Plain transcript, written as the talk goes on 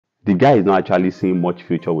the guy is not actually seeing much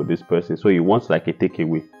future with this person, so he wants like a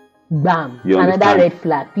takeaway. Bam! You Another understand? red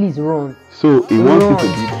flag. Please run. So he wants you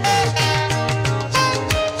to be.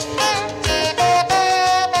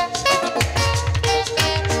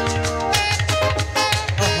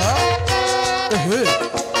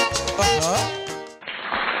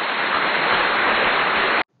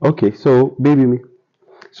 Okay, so baby me.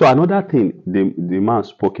 So another thing the man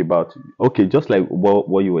spoke about, okay, just like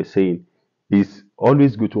what you were saying, is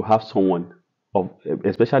always good to have someone of,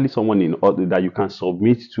 especially someone in order that you can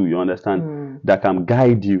submit to, you understand, that can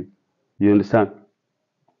guide you. You understand?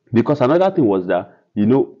 Because another thing was that, you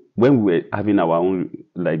know, when we were having our own,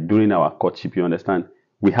 like during our courtship, you understand,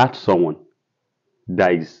 we had someone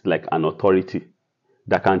that is like an authority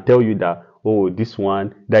that can tell you that, oh, this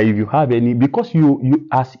one, that if you have any, because you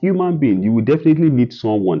as human being, you will definitely need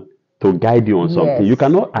someone to guide you on something. You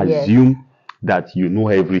cannot assume that you know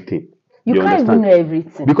everything. You can't even know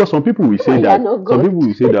everything. Because some people will say that, some people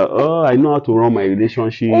will say that, oh, I know how to run my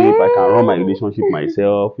relationship, I can run my relationship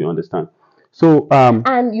myself, you understand? So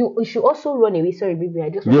and you should also run away. Sorry, baby,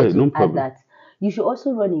 I just wanted to add that you should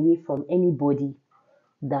also run away from anybody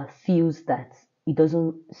that feels that it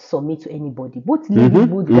doesn't submit to anybody. Both ladies,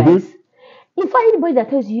 both guys. In fact, anybody that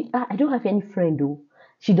tells you, I don't have any friend, though,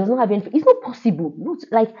 she does not have any, it's not possible. Not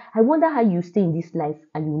like, I wonder how you stay in this life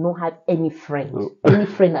and you not have any friend, any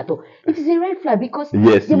friend at all. It is a red flag, because there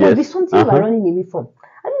must be something you are running away from.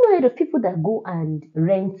 I don't know the people that go and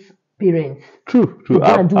rent parents. True.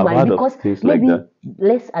 I've heard because of things maybe, like that.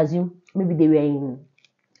 Let's assume maybe they were in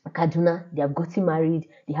Kaduna, they have gotten married,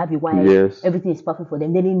 they have a wife, everything is perfect for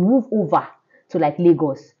them. Then they move over to like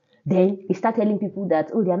Lagos. Then they start telling people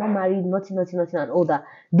that, oh, they are not married, nothing, and all that.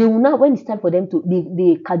 They will now, when it's time for them to,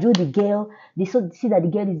 they cajole the girl, they see that the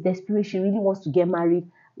girl is desperate, she really wants to get married.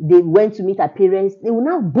 They went to meet her parents. They will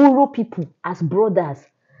now borrow people as brothers,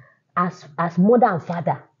 as mother and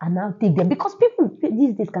father, and now take them. Because people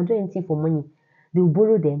these days can do anything for money. They will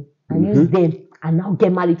borrow them and use them and now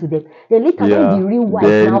get married to them. Then later, when the real wife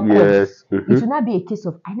now comes, it will not be a case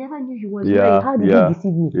of, I never knew you was married. How did you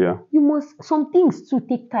deceive me? You must, some things too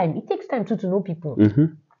take time. It takes time too to know people.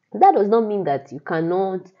 That does not mean that you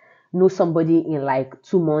cannot know somebody in like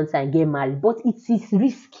 2 months and get married, but it is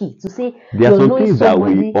risky to say there are some things that will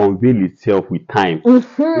unveil itself with time.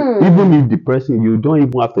 Even if the person, you don't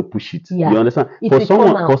even have to push it. You understand?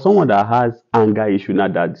 For someone that has anger issue,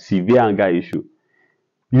 not that severe anger issue,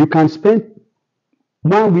 you can spend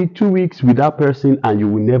 1 week, 2 weeks with that person and you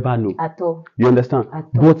will never know. At all. You understand?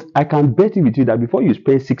 But I can bet you with you that before you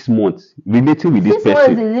spend 6 months relating with this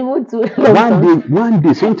person, 6 months is even too one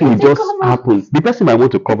day something will just happen. The person might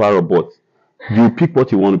want to cover up, but you pick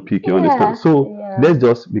what you want to pick. You understand? So let's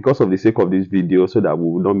just, because of the sake of this video, so that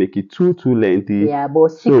we will not make it too lengthy. Yeah, but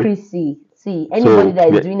secrecy. See, anybody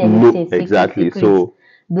that is doing anything secret, so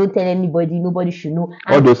don't tell anybody. Nobody should know.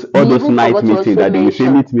 And all those night meetings that they will say,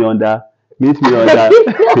 meet me under.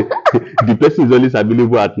 The person is always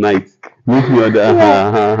available at night. Meet me under.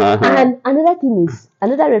 And another thing is,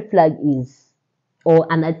 another red flag is,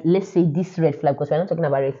 let's say this red flag, because we're not talking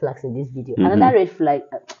about red flags in this video. Another red flag,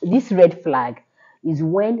 this red flag is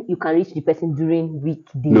when you can reach the person during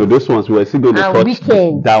weekdays. No, those ones we're still going to touch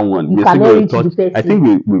weekends, that one. We're still going to touch. I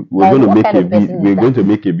think we're going to make a video. We're going to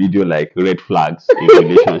make a video like red flags in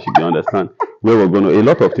relationship. You understand? Where we're going to a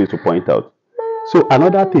lot of things to point out. So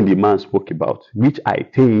another thing the man spoke about, which I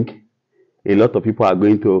think a lot of people are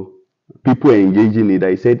engaging in,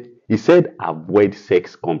 that he said avoid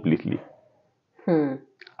sex completely.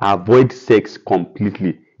 Avoid sex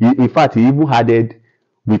completely. In fact, he even added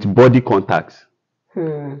with body contacts.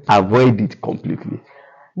 Avoid it completely.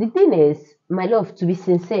 The thing is, my love, to be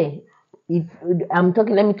sincere, if I'm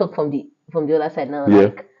talking, let me talk from the other side now.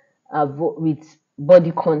 Like with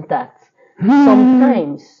body contact,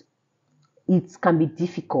 sometimes it can be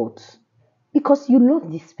difficult because you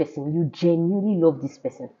love this person, you genuinely love this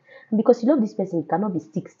person, and because you love this person, it cannot be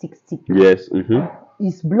stick. Yes.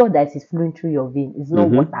 It's blood that is flowing through your vein. It's not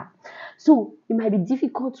water. So it might be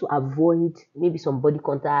difficult to avoid maybe some body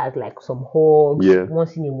contact, like some hugs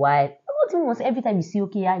once in a while. Not even once, every time you see,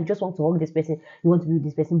 okay, you just want to hug this person, you want to be with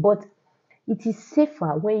this person. But it is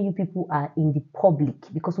safer when you people are in the public,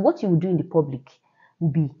 because what you will do in the public will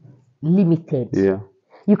be limited. Yeah.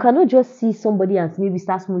 You cannot just see somebody and maybe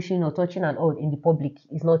start smooshing or touching and all in the public.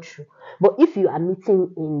 It's not true. But if you are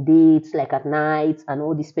meeting in dates, like at night and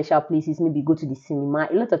all these special places, maybe go to the cinema.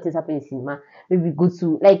 A lot of things happen in cinema. Maybe go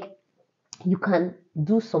to, like, you can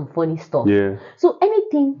do some funny stuff. Yeah. So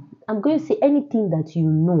anything, I'm going to say anything that you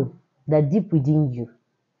know that deep within you,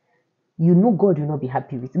 you know God will not be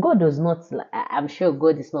happy with. God does not. I'm sure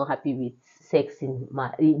God is not happy with sex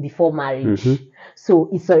before marriage. So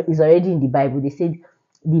it's already in the Bible. They said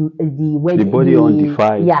the wedding, body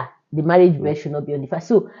undefiled. Yeah, the marriage bed should not be undefiled.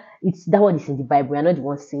 So it's that one is in the Bible. We are not the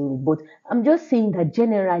ones saying it, but I'm just saying that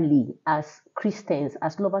generally, as Christians,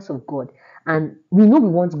 as lovers of God, and we know we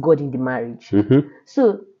want God in the marriage.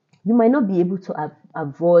 So you might not be able to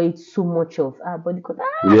avoid so much of but because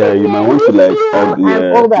you might want to like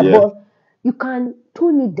and all that, but you can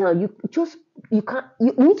tone it down. You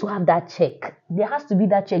need to have that check. There has to be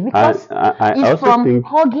that check because it's from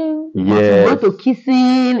hugging, to go to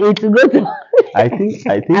kissing, to go to I think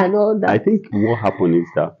and all that. I think what happened is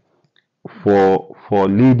that for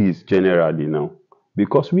ladies generally now,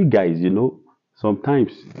 because we guys,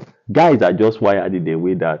 sometimes guys are just wired in a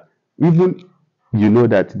way that even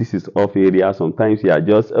that this is off area, sometimes you are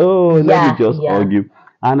just let me just argue.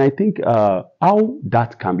 And I think how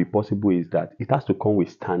that can be possible is that it has to come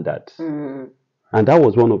with standards. And that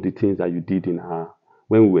was one of the things that you did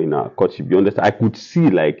when we were in our courtship. You understand? I could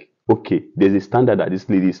see like, okay, there's a standard that this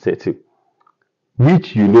lady is setting,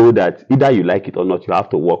 which you know that either you like it or not, you have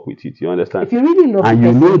to work with it. You understand? If you really love and the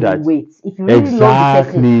person, you know that wait. If you really love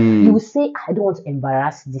the person, you will say, I don't want to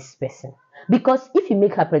embarrass this person. Because if you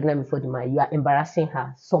make her pregnant before the marriage, you are embarrassing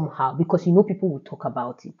her somehow because you know people will talk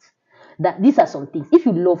about it. That these are some things. If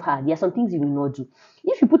you love her, there are some things you will not do.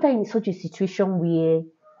 If you put her in such a situation where,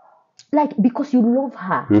 like, because you love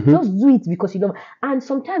her, just do it because you love her. And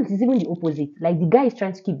sometimes it's even the opposite. Like the guy is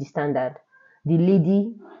trying to keep the standard. The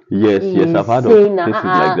lady yes, I've heard saying, of cases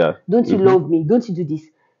like that. Don't you love me? Don't you do this?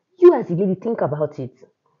 You as a lady, think about it.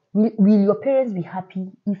 Will your parents be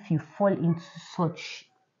happy if you fall into such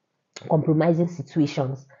compromising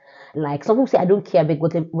situations? Like some people say, I don't care about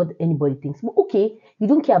what anybody thinks. But okay, you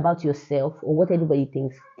don't care about yourself or what anybody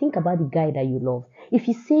thinks. Think about the guy that you love. If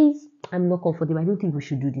he says, I'm not comfortable, I don't think we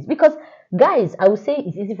should do this. Because guys, I would say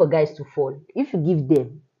it's easy for guys to fall. If you give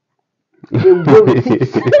them, they will go with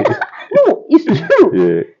it. No, it's true.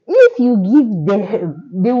 Yeah. If you give them,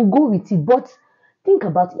 they will go with it. But think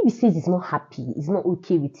about it. If he says he's not happy, he's not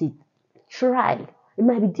okay with it, try. It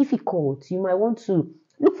might be difficult. You might want to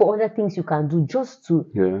look for other things you can do just to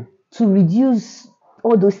reduce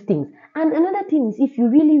all those things. And another thing is, if you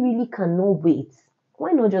really, really cannot wait,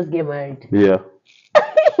 why not just get married? Yeah.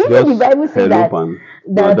 The Bible says that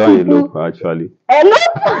don't elope, actually.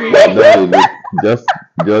 Elope? Just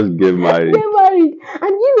get married. Get married.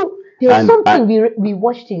 And there's something we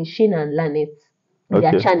watched in Shane and Lanet,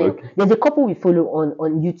 their channel. Okay. There's a couple we follow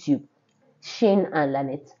on YouTube, Shane and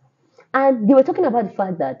Lanet. And they were talking about the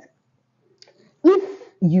fact that if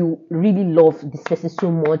you really love this person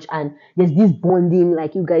so much and there's this bonding,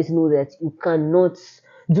 like you guys know that you cannot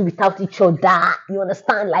do without each other, you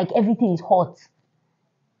understand, like everything is hot.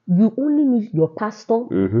 You only need your pastor,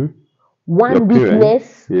 one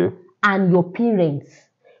witness, and your parents.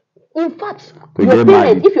 In fact, your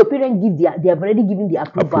parents, if your parents they have already given the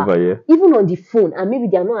approval, even on the phone, and maybe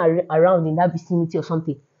they are not around in that vicinity or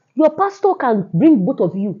something, your pastor can bring both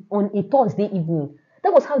of you on a Thursday evening.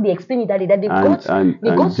 That was how they explained it that day, that they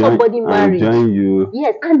got somebody married. And join you.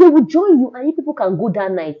 Yes, and they will join you, and you people can go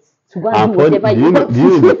that night to go and do whatever you want. Do you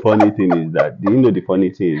know the funny thing is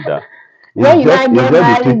that? When you get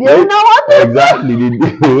married, they don't know what to do. Exactly. When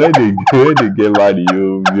they get married,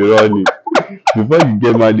 you run it. Before you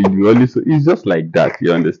get married, you only it's just like that.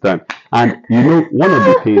 You understand? And one of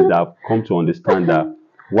the things that I've come to understand that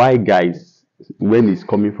why guys, when it's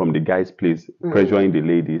coming from the guy's place, pressuring the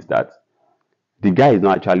ladies, that the guy is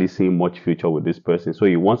not actually seeing much future with this person, so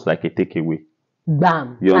he wants like a takeaway.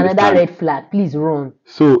 Bam! Another red flag. Please run.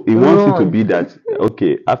 So he wants it to be that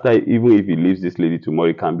okay. After even if he leaves this lady tomorrow,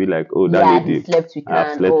 it can be like, oh, that lady,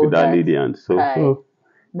 I've slept with that lady, and so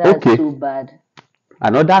that's too bad.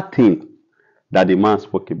 Another thing that the man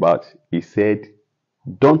spoke about, he said,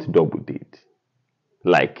 don't double date.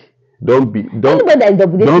 Like, don't be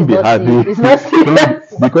having. It's not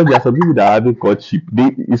serious. Because there are some people that are having courtship.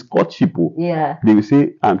 It's courtship. Yeah. They will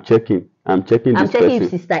say, I'm checking this person. I'm checking if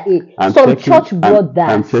Sister A. Some church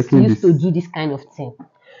brothers used to do this kind of thing.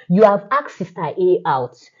 You have asked Sister A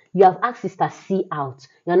out. You have asked Sister C out.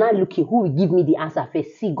 You're not looking who will give me the answer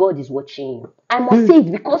first. See, God is watching. I must say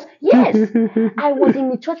it because, yes, I was in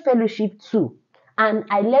the church fellowship too. And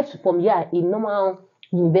I left from here in normal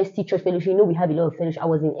university church fellowship. We have a lot of fellowship. I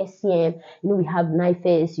was in SCM. We have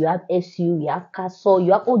NIFES, you have SU, you have CASO,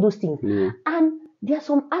 you have all those things. And there are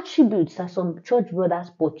some attributes that some church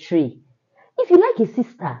brothers portray. If you like a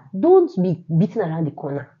sister, don't be beating around the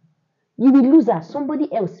corner. You will lose her.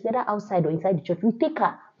 Somebody else, whether outside or inside the church, will take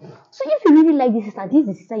her. So if you really like this sister, this is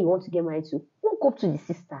the sister you want to get married to, walk up to the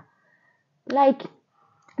sister. Like,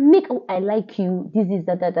 make, oh, I like you, this is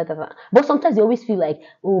that. But sometimes they always feel like,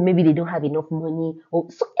 oh, maybe they don't have enough money. Or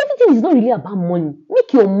so everything is not really about money.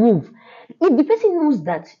 Make your move. If the person knows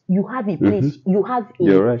that you have a place, you have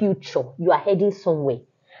a future, you are heading somewhere,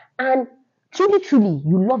 and truly,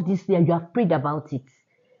 you love this thing, you have prayed about it.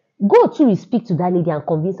 Go to speak to that lady and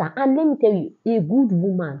convince her. And let me tell you, a good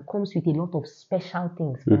woman comes with a lot of special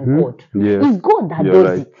things from God. Yeah. It's God that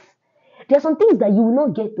does it. There are some things that you will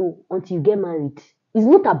not get to until you get married. It's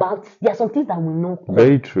not about, there are some things that will not come.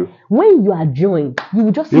 Very true. When you are joined, you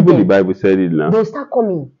will just see even them. The Bible said it now. They'll start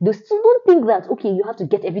coming. They still don't think that, okay, you have to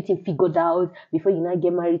get everything figured out before you now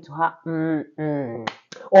get married to her.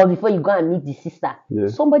 Or before you go and meet the sister. Yeah.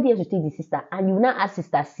 Somebody else will take the sister. And you now ask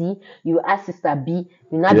sister C, you ask sister B.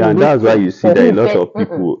 You now and that's why you see that a lot of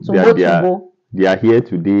people, they are here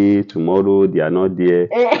today, tomorrow they are not there.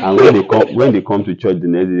 And when they come to church the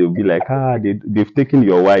next day, they'll be like, they've taken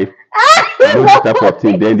your wife. Those type of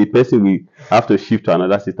thing. Then the person will have to shift to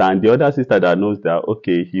another sister, and the other sister that knows that,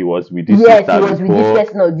 okay, he was with this sister he was before, with this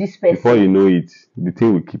person or this person. Before you know it, the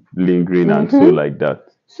thing will keep lingering and so like that.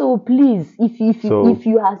 So please, if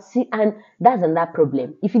you are sick, and that's another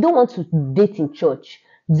problem. If you don't want to date in church,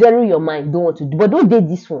 zero your mind. Don't want to, but don't date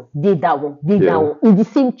this one, date that one, that one in the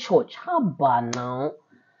same church. How about now?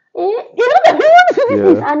 You know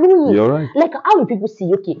the is annoying. You're right. Like, how will people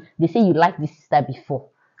see? Okay, they say you like this sister before,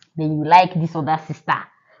 then you like this other sister.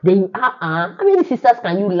 Then you, how many sisters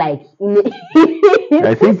can you like?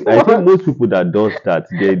 I think most people that does that,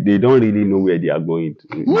 they don't really know where they are going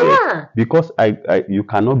to. Yeah. Because you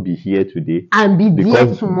cannot be here today and be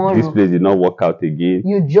there tomorrow. This place did not work out again.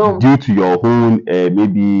 You jump due to your own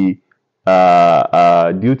maybe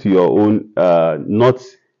due to your own not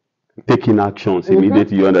taking actions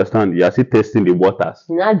immediately. You understand? You are still testing the waters.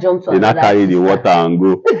 You now jump to another sister. You now carry the water and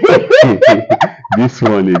go. This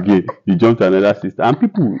one again. You jump to another sister. And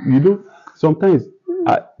people, sometimes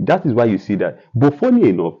that is why you see that. But funny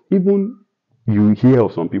enough, even you hear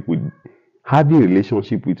of some people having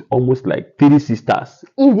relationship with almost like 3 sisters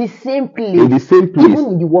in the same place. Even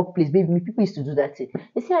in the workplace, baby, people used to do that too.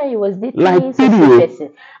 You see how he was dating like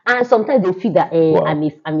person, and sometimes they feel that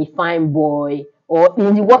I'm a fine boy. Or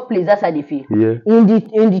in the workplace, that's how they feel. Yeah. In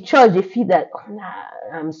the church, they feel that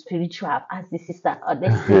I'm spiritual. I've asked the sister.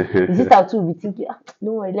 The sister too will be thinking,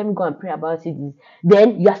 don't worry, let me go and pray about it.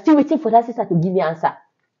 Then you are still waiting for that sister to give you an answer.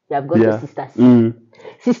 You have got to Sister C.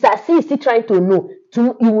 Sister C is still trying to know.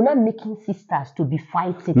 You will not making sisters to be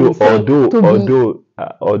fighting. No,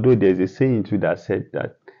 although there's a saying too that said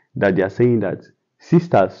that they are saying that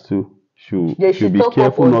sisters too should be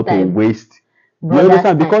careful not to waste. You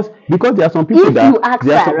understand? Because there are some people there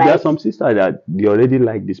are some sisters that they already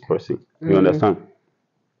like this person. You understand?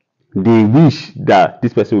 They wish that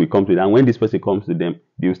this person will come to them, and when this person comes to them,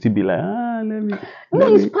 they will still be like,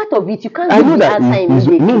 it's part of it. You can't give the answer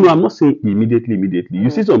immediately. No, I'm not saying immediately. You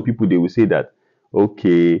see some people, they will say that,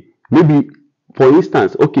 okay, maybe for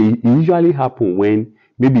instance, okay, it usually happen when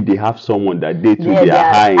maybe they have someone that they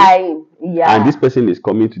are high. Yeah. And this person is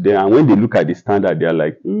coming to them, and when they look at the standard, they are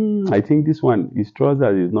like, I think this one, his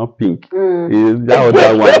trousers is not pink. Is that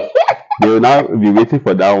other one? They will now be waiting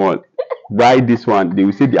for that one. Why this one? They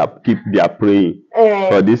will say they are praying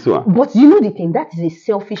for this one. But you know the thing, that is a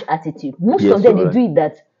selfish attitude. Most of them, they do it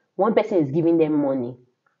that one person is giving them money.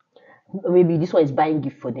 Maybe this one is buying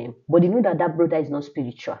gift for them. But they know that brother is not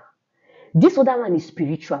spiritual. This other one is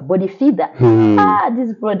spiritual, but they feel that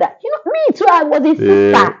this brother, me too, I was a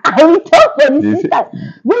sister. I will talk for the sister.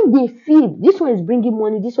 When they feel this one is bringing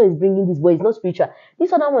money, this one is bringing this, but it's not spiritual.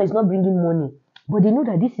 This other one is not bringing money, but they know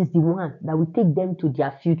that this is the one that will take them to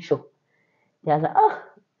their future. They are like,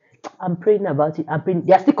 I'm praying about it.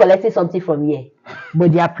 They are still collecting something from here,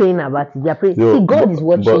 but they are praying about it. They are praying. No, see, God is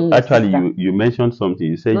watching. But actually, you mentioned something.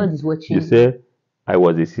 You said God is watching. You said I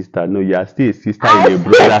was a sister. No, you are still a sister in a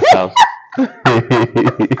brother's house. No,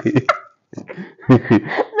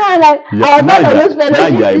 like I was not those fellows. Now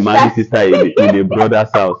you are a married sister in a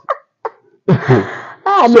brother's house.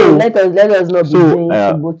 No, let us not be doing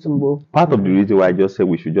tumbo. Part of the reason why I just said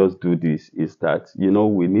we should just do this is that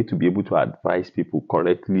we need to be able to advise people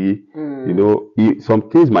correctly. Some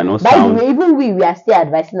things might not sound. By the way, even we are still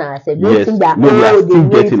advising ourselves. Yes, we are still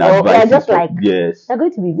getting advice. We are just like yes. They're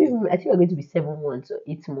going to be. I think we're going to be 7 months or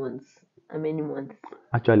 8 months. How many months?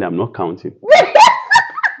 Actually, I'm not counting.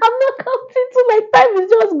 I'm not counting, so my time is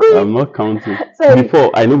just going. I'm not counting. So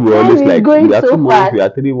before, I know we always like, we are so 2 months, we are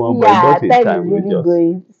 3 months, but not in time. Is really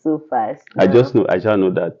going so fast. I shall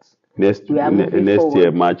know that next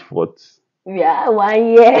year, March 4th. Yeah, 1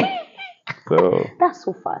 year. So that's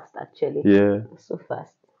so fast, actually. Yeah. That's so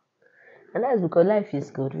fast. And that's because life is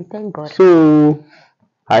good. We thank God. So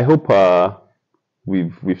I hope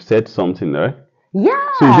we've said something, right? Yeah.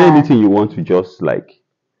 So is there anything you want to just like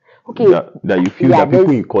that you feel that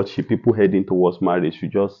people in courtship, people heading towards marriage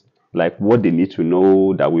should just like what they need to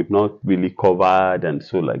know that we've not really covered and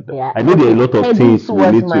so like that? Yeah, I know there are a lot of things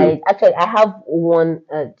we need to. Actually, I have one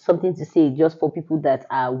something to say just for people that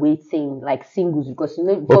are waiting, like singles, because you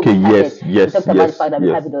know before we started, we talked about the fact that we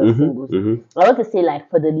have it on singles. I want to say like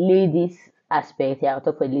for the ladies aspect, I'll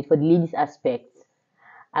talk for the ladies aspect.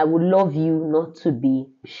 I would love you not to be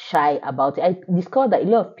shy about it. I discovered that a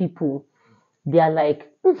lot of people they are like,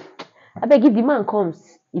 I beg if the man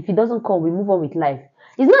comes, if he doesn't come, we move on with life.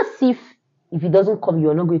 It's not as if he doesn't come,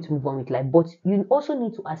 you're not going to move on with life. But you also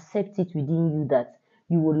need to accept it within you that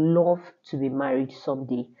you would love to be married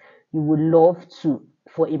someday. You would love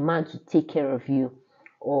for a man to take care of you.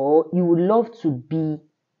 Or you would love to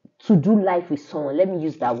do life with someone. Let me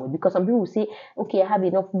use that word because some people will say, okay, I have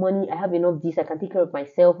enough money, I have enough this, I can take care of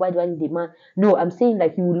myself. Why do I need a man? No, I'm saying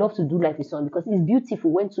like you would love to do life with someone because it's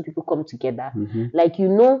beautiful when two people come together. Like you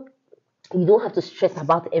don't have to stress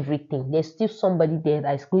about everything. There's still somebody there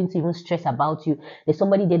that is going to even stress about you. There's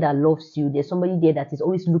somebody there that loves you. There's somebody there that is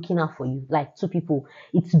always looking out for you. Like two people.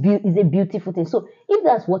 It's a beautiful thing. So if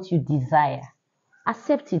that's what you desire,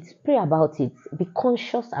 accept it, pray about it, be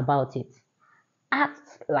conscious about it. Act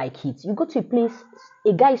like it. You go to a place,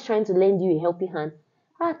 a guy is trying to lend you a helping hand.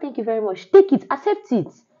 Thank you very much. Take it, accept it.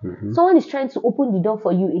 Someone is trying to open the door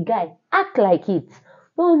for you, a guy, act like it.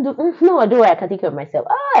 No, I don't worry, I can take care of myself.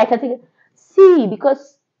 I can take it. See,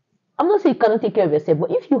 because I'm not saying you cannot take care of yourself,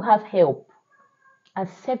 but if you have help,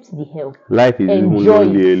 accept the help. Life is even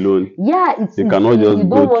lonely alone. Yeah, you cannot just you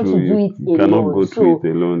don't want to do it alone. You cannot go through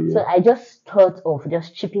it alone. Yeah. So I just thought of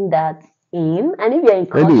just chipping that in, and if you're in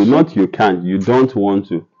courtship, anyway, not you can't, you don't want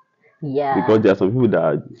to. Yeah. Because there are some people that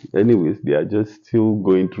are, anyways, they are just still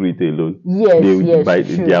going through it alone. Yes, by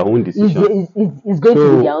true. their own decision. It's going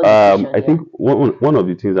to be their own decision. I think one of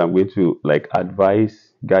the things I'm going to like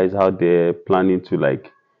advise guys out there planning to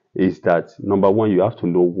like is that number one, you have to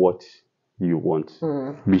know what you want.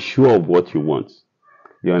 Be sure of what you want.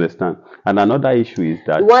 You understand? And another issue is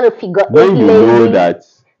that you want to figure when you know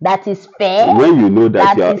that is fair. When you know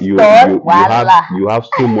that you have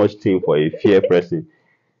so much thing for a fair person,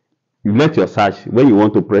 you let your search when you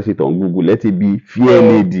want to press it on Google, let it be fair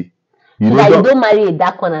lady. You don't marry a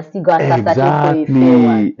dark one and still go and start searching for a fair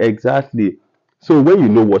one. Exactly. So when you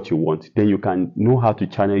know what you want, then you can know how to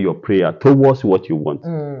channel your prayer towards what you want.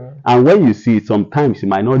 And when you see it, sometimes it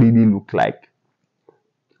might not really look like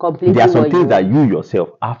completely. There are some things that you yourself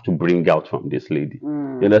have to bring out from this lady.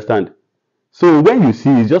 You understand? So when you see,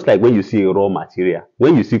 it's just like when you see a raw material.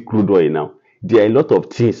 When you see crude oil now, there are a lot of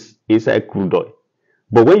things inside crude oil.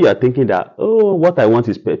 But when you are thinking that, oh, what I want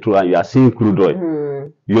is petrol, and you are seeing crude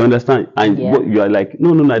oil, you understand? And you are like,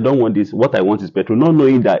 no, I don't want this. What I want is petrol. Not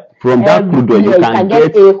knowing that from that crude oil, you can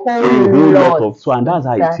get a whole lot of. So, and that's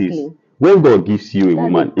how it is. When God gives you a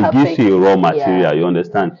woman, He gives you a raw material, you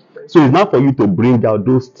understand? So it's not for you to bring out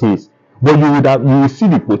those things. But you will see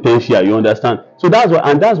the potential, you understand? So that's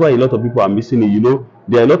why a lot of people are missing it. You know,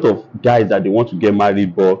 there are a lot of guys that they want to get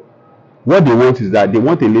married, but what they want is that they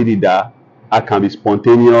want a lady that can be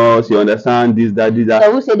spontaneous, you understand? This, that.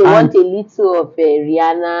 So we say they want a little of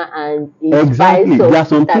Rihanna and exactly. There are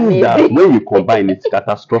some things that when you combine, it's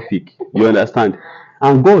catastrophic. You understand?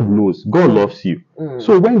 And God knows, God loves you.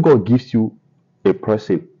 So when God gives you a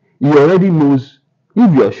person, He already knows.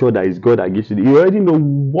 If you are sure that it's God that gives you already know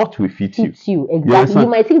what will fit you. Exactly. You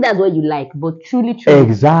might think that's what you like, but truly.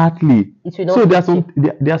 Exactly. So there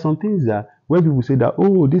are some things that when people say that,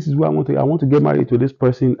 oh, this is what I want to get married to this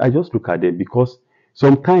person, I just look at them because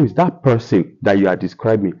sometimes that person that you are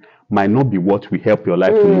describing might not be what will help your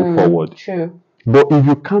life to move forward. True. But if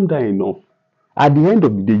you calm down enough, at the end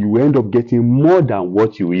of the day, you will end up getting more than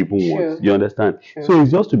what you even want. You understand? So it's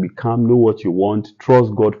just to be calm, know what you want,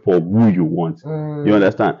 trust God for who you want. You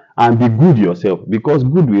understand? And be good yourself, because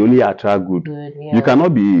good will only attract good. You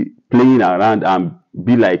cannot be playing around and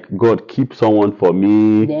be like, God, keep someone for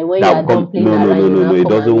me. No, it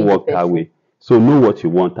doesn't work that way. So know what you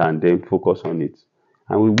want and then focus on it.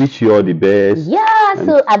 And we wish you all the best. Yeah,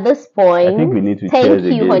 so at this point, I think we need to thank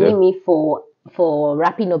you, Honeyme, for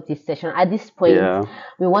wrapping up this session. At this point,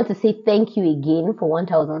 we want to say thank you again for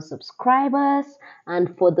 1,000 subscribers,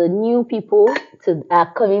 and for the new people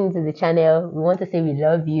coming to the channel, we want to say we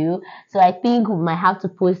love you. So I think we might have to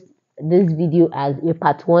post this video as a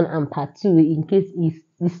part 1 and part 2 in case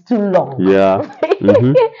it's too long.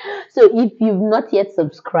 So if you've not yet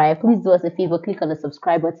subscribed, please do us a favor, click on the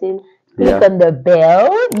subscribe button, Click on the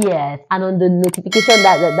bell, yes, and on the notification,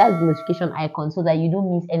 that's the notification icon, so that you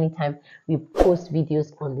don't miss anytime we post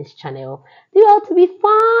videos on this channel. You all to be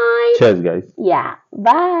fine. Cheers, guys. Yeah,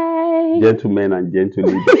 bye. Gentlemen and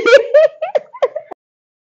gentlemen.